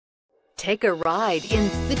Take a ride in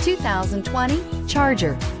the 2020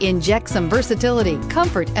 Charger. Inject some versatility,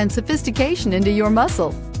 comfort, and sophistication into your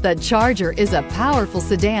muscle. The Charger is a powerful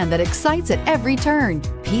sedan that excites at every turn.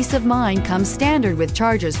 Peace of mind comes standard with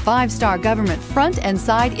Charger's 5-star government front and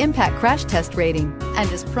side impact crash test rating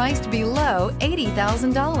and is priced below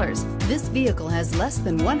 $80,000. This vehicle has less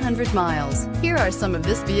than 100 miles. Here are some of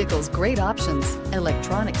this vehicle's great options: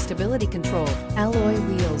 electronic stability control, alloy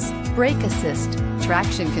wheels, brake assist,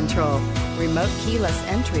 traction control, remote keyless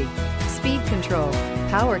entry, speed control,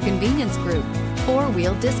 power convenience group,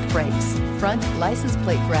 4-wheel disc brakes, front license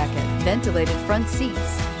plate bracket, ventilated front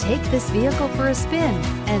seats. Take this vehicle for a spin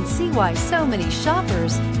and see why so many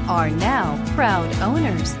shoppers are now proud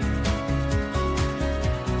owners.